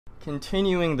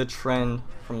continuing the trend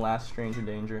from last Stranger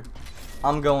Danger,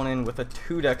 I'm going in with a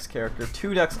 2-dex character,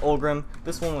 2-dex Ulgrim.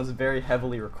 This one was very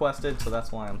heavily requested, so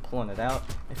that's why I'm pulling it out.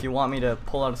 If you want me to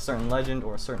pull out a certain legend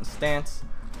or a certain stance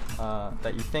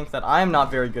that you think that I'm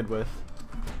not very good with,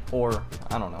 or,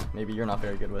 I don't know, maybe you're not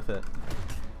very good with it,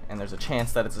 and there's a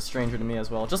chance that it's a stranger to me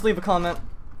as well, just leave a comment.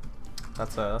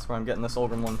 That's where I'm getting this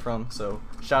Ulgrim one from, so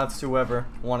shoutouts to whoever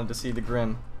wanted to see the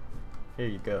Grim. Here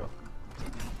you go.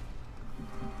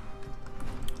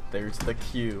 There's the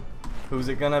Q. Who's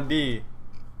it gonna be?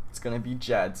 It's gonna be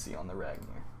Jadsi on the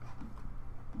Ragnar.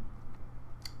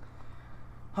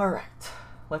 Alright,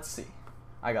 let's see.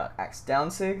 I got Axe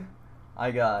Down Sig,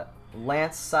 I got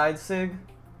Lance Side Sig,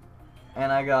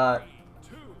 and I got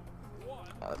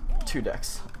 2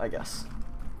 decks, I guess.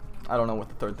 I don't know what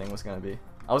the third thing was gonna be.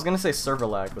 I was gonna say server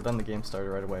lag, but then the game started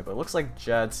right away. But it looks like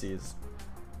Jadsi is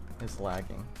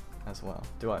lagging as well.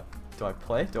 Do I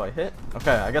play? Do I hit?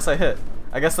 Okay, I guess I hit.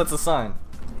 I guess that's a sign.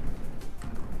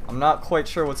 I'm not quite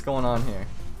sure what's going on here.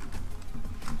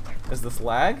 Is this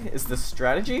lag? Is this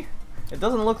strategy? It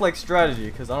doesn't look like strategy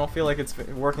because I don't feel like it's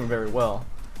working very well,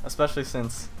 especially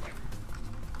since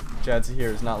Jadsi here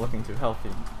is not looking too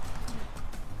healthy.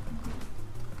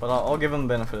 But I'll give him the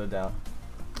benefit of the doubt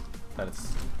that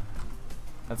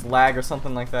that's lag or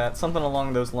something like that, something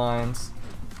along those lines.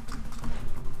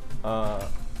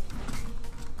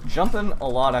 Jumping a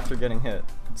lot after getting hit,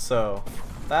 so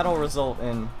that'll result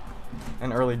in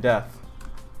an early death,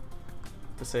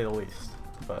 to say the least.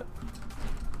 But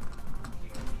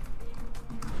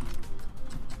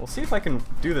we'll see if I can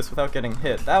do this without getting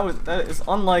hit. That is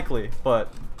unlikely,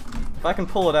 but if I can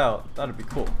pull it out, that'd be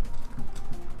cool.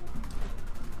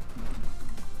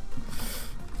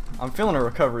 I'm feeling a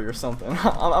recovery or something.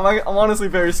 I'm honestly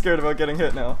very scared about getting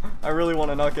hit now. I really want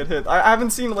to not get hit. I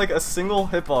haven't seen like a single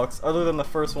hitbox other than the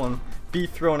first one be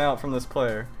thrown out from this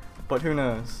player, but who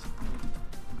knows?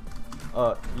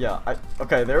 Yeah.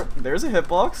 Okay. There's a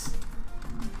hitbox.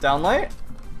 Downlight.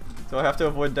 Do I have to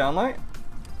avoid downlight?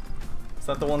 Is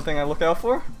that the one thing I look out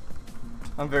for?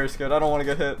 I'm very scared. I don't want to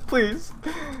get hit. Please.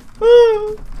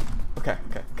 Okay.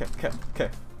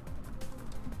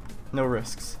 No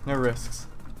risks. No risks.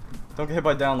 Don't get hit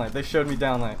by downlight. They showed me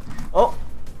downlight. Oh!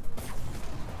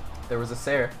 There was a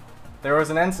Sair. There was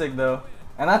an Ensig though.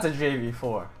 And that's a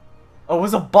JV4. Oh, it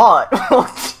was a bot!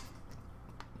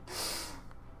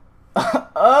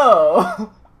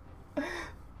 Oh!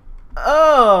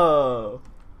 Oh!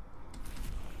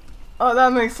 Oh,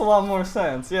 that makes a lot more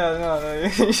sense. Yeah, no,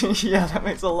 yeah, that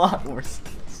makes a lot more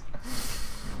sense.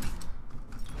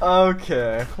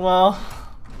 Okay, well,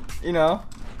 you know,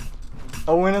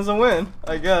 a win is a win,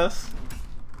 I guess.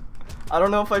 I don't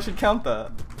know if I should count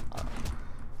that.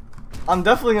 I'm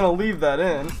definitely gonna leave that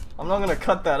in. I'm not gonna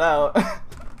cut that out.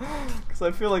 Because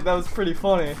I feel like that was pretty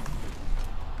funny.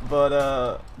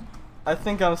 But, I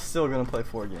think I'm still gonna play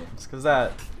 4 games. Because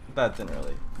that didn't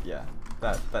really, yeah,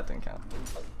 that didn't count.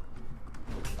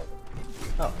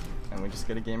 Oh, and we just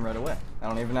get a game right away. I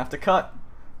don't even have to cut.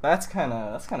 That's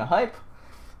kinda hype.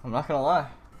 I'm not gonna lie.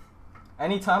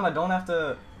 Anytime I don't have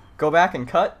to go back and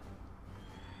cut,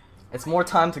 it's more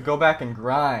time to go back and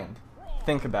grind.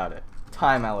 Think about it.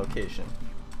 Time allocation.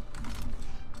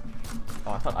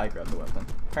 Oh, I thought I grabbed the weapon.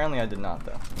 Apparently I did not,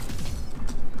 though.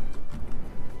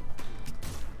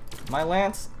 My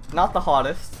lance, not the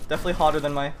hottest. Definitely hotter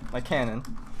than my cannon.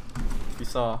 If you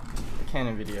saw the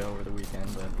cannon video over the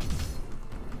weekend, but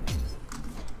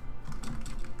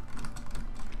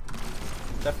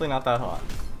definitely not that hot.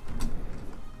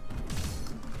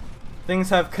 Things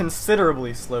have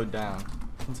considerably slowed down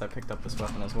since I picked up this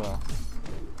weapon as well.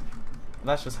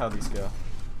 That's just how these go.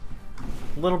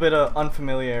 A little bit of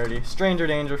unfamiliarity. Stranger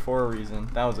danger for a reason.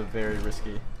 That was a very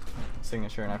risky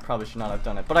signature and I probably should not have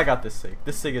done it. But I got this sig.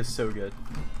 This sig is so good.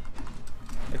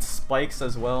 It spikes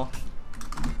as well.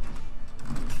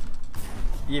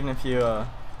 Even if you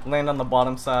land on the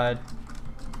bottom side,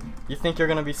 you think you're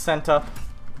going to be sent up.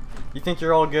 You think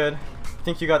you're all good. You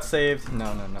think you got saved.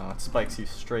 No, no, no. It spikes you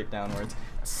straight downwards.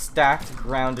 A stacked,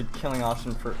 grounded killing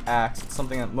option for Axe. It's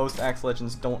something that most Axe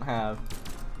Legends don't have.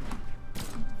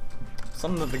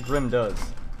 Something that the Grim does.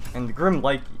 And the Grim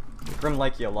like you. The Grim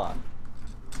like you a lot.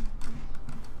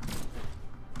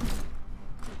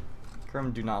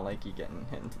 Grim do not like you getting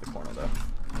hit into the corner though.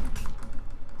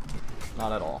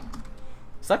 Not at all.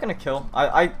 Is that gonna kill?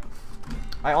 I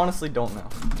honestly don't know.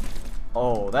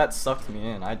 Oh, that sucked me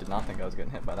in. I did not think I was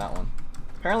getting hit by that one.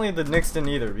 Apparently the Nyx didn't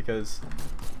either because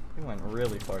it went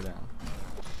really far down.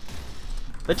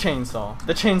 The chainsaw.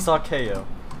 The chainsaw KO.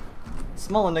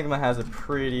 Small Enigma has a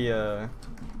pretty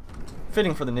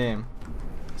fitting for the name.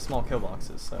 Small kill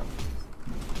boxes, so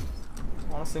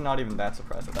Honestly, not even that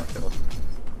surprised at that kill.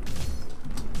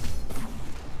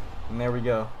 And there we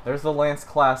go. There's the Lance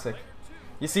Classic.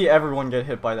 You see everyone get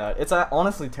hit by that. It's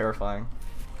honestly terrifying.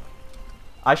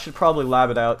 I should probably lab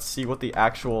it out, see what the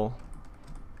actual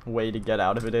way to get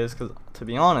out of it is, because to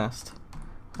be honest,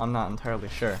 I'm not entirely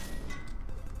sure.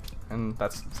 And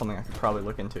that's something I could probably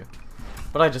look into.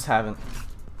 But I just haven't.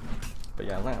 But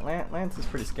yeah, Lance is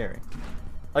pretty scary.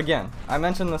 Again, I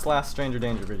mentioned this last Stranger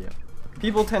Danger video.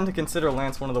 People tend to consider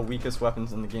Lance one of the weakest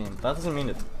weapons in the game. That doesn't mean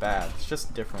it's bad, it's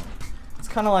just different. It's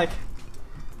kind of like,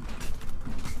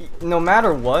 no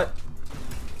matter what,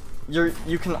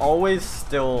 you can always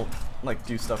still like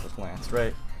do stuff with Lance,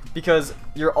 right? Because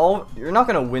you're not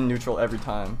gonna win neutral every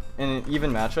time in an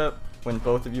even matchup when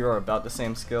both of you are about the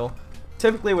same skill.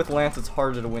 Typically with Lance, it's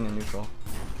harder to win in neutral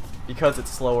because it's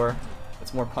slower,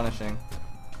 it's more punishing.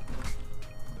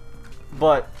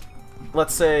 But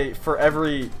let's say for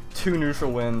every 2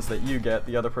 neutral wins that you get,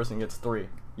 the other person gets 3.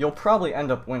 You'll probably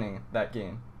end up winning that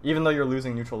game, even though you're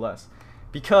losing neutral less,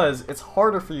 because it's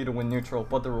harder for you to win neutral,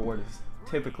 but the reward is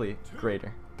typically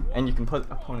greater, and you can put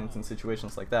opponents in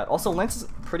situations like that. Also, Lance is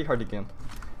pretty hard to gimp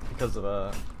because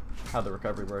of how the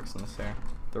recovery works in this area.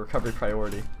 The recovery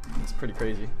priority is pretty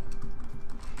crazy,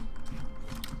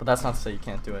 but that's not to say you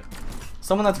can't do it.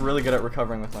 Someone that's really good at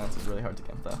recovering with Lance is really hard to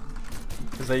gimp though,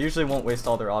 because they usually won't waste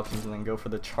all their options and then go for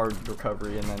the charged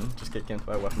recovery and then just get gimped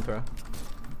by a weapon throw.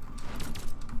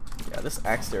 Yeah, this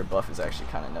axe there buff is actually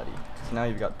kind of nutty. So now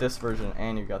you've got this version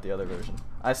and you've got the other version.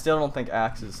 I still don't think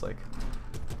axe is like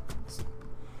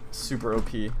super OP.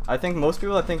 I think most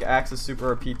people that think axe is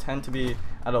super OP tend to be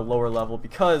at a lower level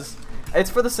because it's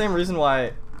for the same reason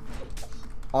why,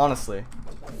 honestly,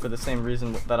 for the same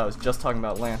reason that I was just talking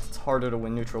about Lance. It's harder to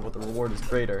win neutral, but the reward is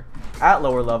greater. At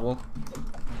lower level,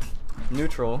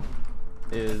 neutral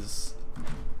is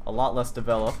a lot less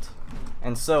developed,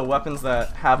 and so weapons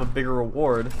that have a bigger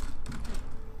reward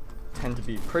tend to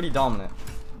be pretty dominant.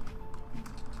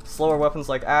 Slower weapons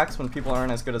like axe, when people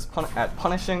aren't as good as at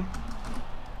punishing,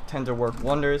 tend to work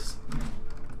wonders.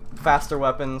 Faster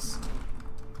weapons,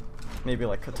 maybe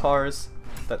like katars,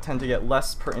 that tend to get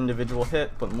less per individual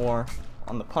hit, but more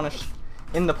on the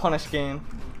in the punish game,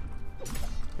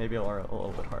 maybe are a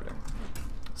little bit harder.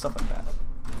 Stuff like that.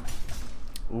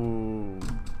 Ooh.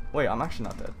 Wait, I'm actually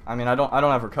not dead. I mean, I don't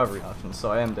have recovery options,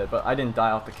 so I am dead, but I didn't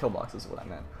die off the kill box is what I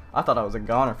meant. I thought I was a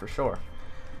goner for sure.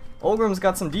 Ulgrim's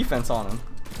got some defense on him.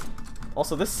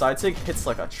 Also, this side sig hits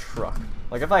like a truck.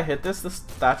 Like, if I hit this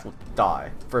thatch will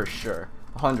die, for sure.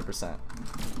 100%.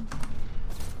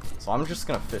 So I'm just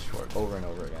gonna fish for it over and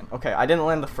over again. Okay, I didn't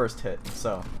land the first hit,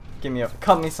 so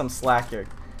cut me some slack here.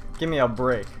 Give me a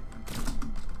break.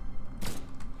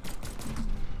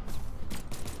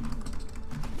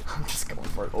 I'm just going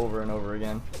for it over and over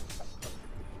again.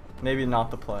 Maybe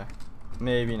not the play.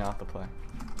 Maybe not the play.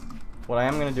 What I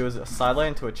am going to do is a sidelight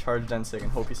into a charged Densig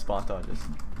and hope he spot dodges.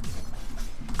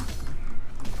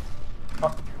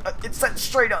 It's set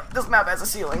straight up. This map has a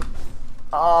ceiling.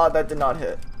 Ah, that did not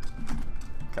hit.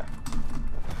 Okay.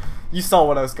 You saw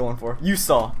what I was going for. You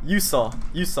saw.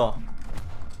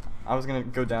 I was going to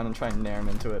go down and try and nair him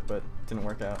into it, but it didn't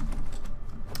work out.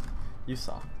 You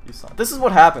saw. This is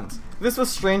what happens. This was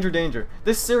Stranger Danger.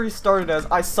 This series started as,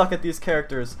 I suck at these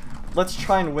characters. Let's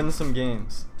try and win some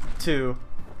games. To,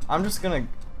 I'm just gonna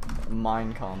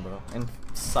mind combo and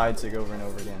side sig over and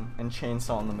over again and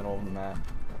chainsaw in the middle of the map.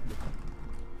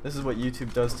 This is what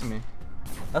YouTube does to me.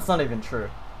 That's not even true.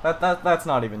 That's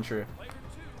not even true.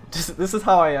 This is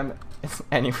how I am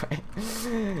anyway.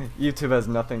 YouTube has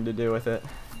nothing to do with it.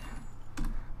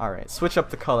 Alright, switch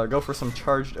up the color. Go for some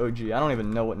charged OG. I don't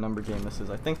even know what number game this is.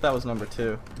 I think that was number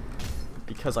 2.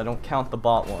 Because I don't count the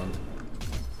bot one.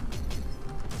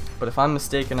 But if I'm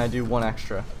mistaken, I do 1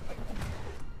 extra.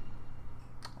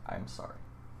 I'm sorry.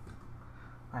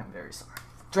 I'm very sorry.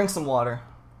 Drink some water.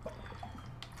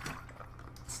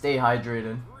 Stay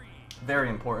hydrated. Very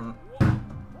important.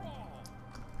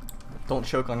 Don't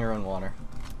choke on your own water.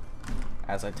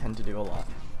 As I tend to do a lot.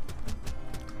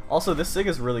 Also, this sig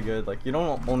is really good. Like, you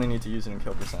don't only need to use it in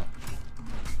kill percent.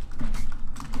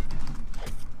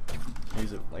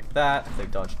 Use it like that if they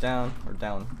dodge down or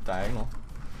down diagonal.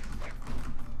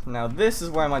 Now this is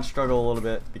where I might struggle a little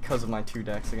bit because of my 2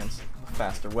 decks against the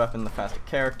faster weapon, the faster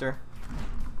character.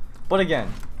 But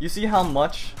again, you see how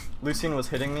much Lucien was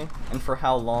hitting me and for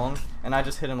how long, and I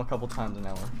just hit him a couple times an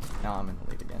hour. Now I'm in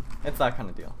the lead again. It's that kind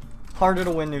of deal. Harder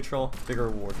to win neutral, bigger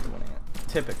reward for winning it.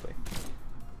 Typically.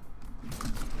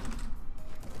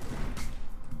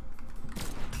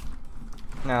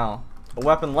 Now, a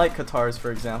weapon like Katars,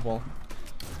 for example,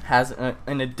 has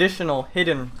an additional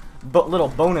hidden little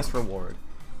bonus reward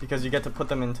because you get to put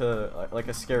them into like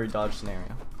a scary dodge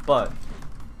scenario. But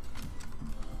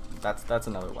that's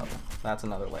another level. That's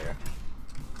another layer.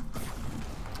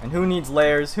 And who needs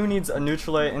layers? Who needs a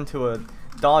neutralite into a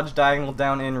dodge diagonal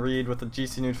down in read with a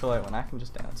GC neutralite when I can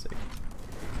just down sig?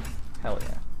 Hell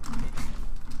yeah.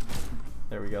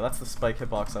 There we go. That's the spike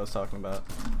hitbox I was talking about.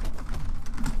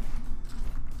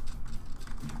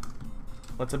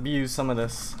 Let's abuse some of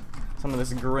this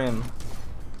Grim.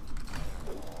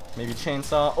 Maybe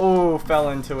chainsaw. Oh, fell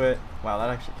into it. Wow, that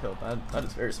actually killed. That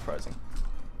is very surprising.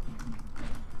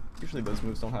 Usually those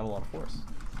moves don't have a lot of force.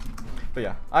 But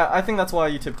yeah, I think that's why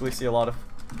you typically see a lot of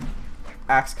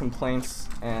axe complaints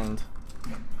and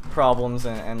problems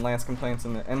and lance complaints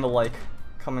and the like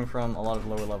coming from a lot of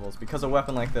lower levels, because a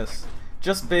weapon like this,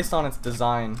 just based on its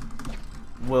design,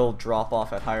 will drop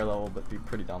off at higher level but be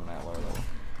pretty dominant at lower level,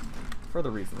 for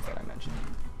the reasons that I mentioned.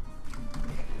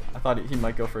 I thought he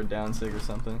might go for a down sig or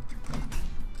something,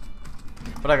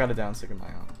 but I got a down sig of my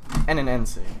own and an end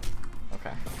sig.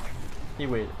 Okay, he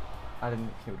waited. I didn't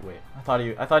think he would wait. I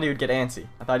thought he would get antsy.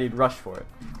 I thought he'd rush for it,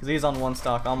 because he's on 1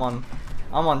 stock. I'm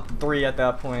on 3 at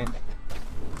that point.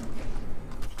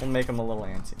 We'll make him a little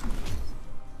antsy.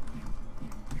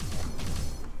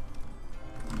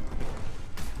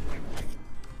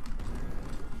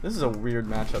 This is a weird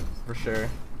matchup for sure.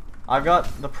 I've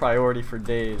got the priority for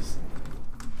days,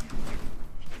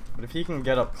 but if he can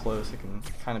get up close, it can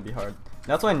kind of be hard.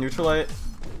 That's why neutralite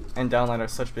and downlight are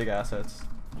such big assets,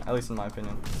 at least in my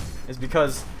opinion, is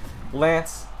because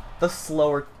lance,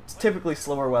 it's typically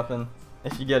slower weapon.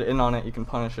 If you get in on it, you can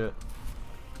punish it.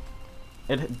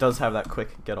 It does have that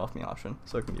quick get off me option,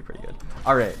 so it can be pretty good.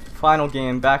 Alright, final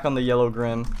game, back on the yellow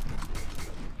Grim.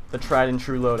 The tried and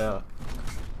true loadout.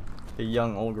 The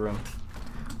young Ulgrim.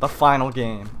 The final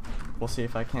game. We'll see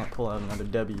if I can't pull out another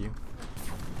W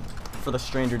for the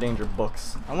Stranger Danger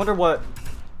books. I wonder what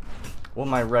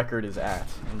my record is at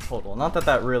in total. Not that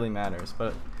that really matters,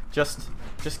 but just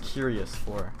curious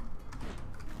for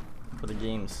the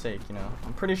game's sake, you know.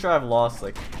 I'm pretty sure I've lost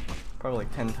like probably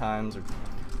like 10 times or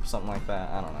something like that.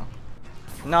 I don't know.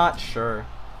 Not sure.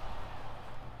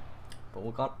 But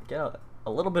we'll get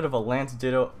a little bit of a Lance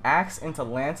Ditto. Axe into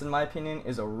Lance, in my opinion,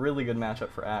 is a really good matchup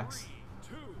for Axe.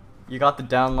 You got the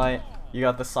downlight, you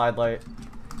got the side light.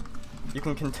 You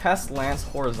can contest Lance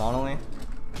horizontally.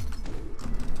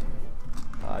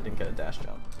 I didn't get a dash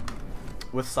jump.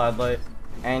 With side light,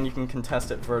 and you can contest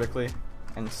it vertically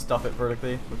and stuff it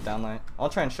vertically with downlight. I'll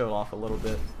try and show it off a little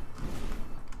bit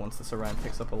once this Orion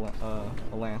picks up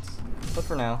a Lance. But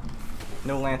for now,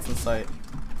 no Lance in sight.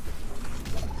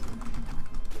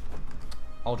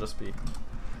 I'll just be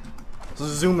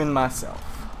zooming myself.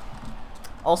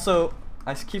 Also,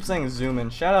 I keep saying zoom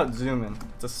in. Shout out Zoom In.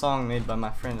 It's a song made by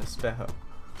my friend Espejo,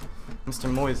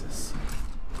 Mr. Moises.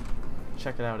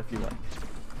 Check it out if you like.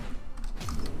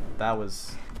 That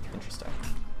was interesting.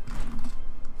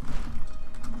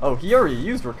 Oh, he already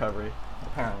used recovery,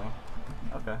 apparently.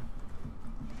 Okay.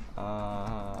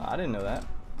 I didn't know that.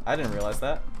 I didn't realize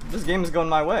that. This game is going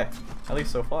my way, at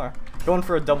least so far. Going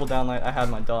for a double downlight, I had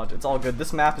my dodge. It's all good.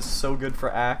 This map is so good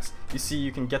for Axe. You see,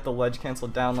 you can get the ledge cancel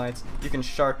downlights. You can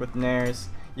shark with nairs.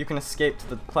 You can escape to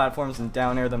the platforms and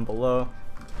down air them below.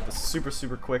 The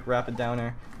super quick rapid down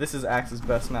air. This is Axe's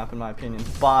best map in my opinion,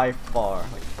 by far,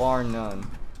 like bar none.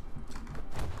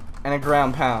 And a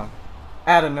ground pound,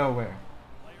 out of nowhere,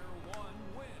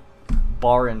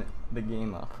 barring the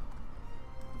game up.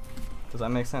 Does that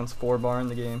make sense? 4 bar in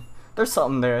the game. There's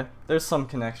something there. There's some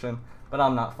connection, but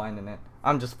I'm not finding it.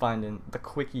 I'm just finding the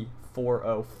quickie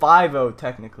 4-0, 5-0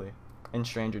 technically, in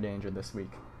Stranger Danger this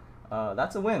week.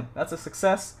 That's a win. That's a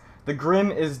success. The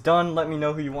Grim is done. Let me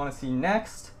know who you want to see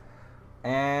next.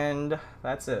 And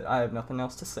that's it. I have nothing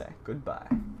else to say. Goodbye.